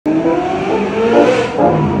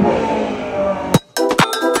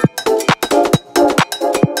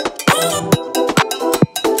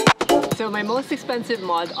most expensive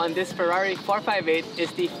mod on this Ferrari 458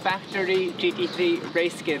 is the factory GT3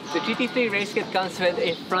 race kit. The GT3 race kit comes with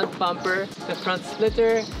a front bumper, the front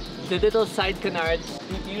splitter, the little side canards,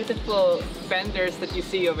 the beautiful fenders that you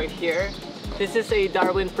see over here. This is a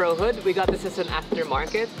Darwin Pro hood. We got this as an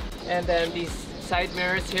aftermarket. And then these side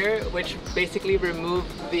mirrors here, which basically remove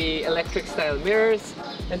the electric style mirrors.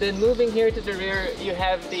 And then moving here to the rear, you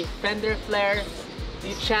have the fender flare,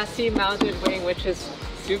 the chassis mounted wing, which is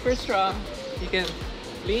super strong. You can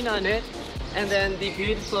lean on it. And then the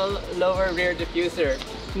beautiful lower rear diffuser.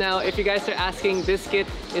 Now, if you guys are asking, this kit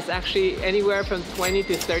is actually anywhere from $20,000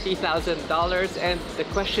 to $30,000, and the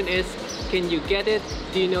question is, can you get it?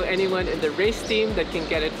 Do you know anyone in the race team that can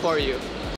get it for you?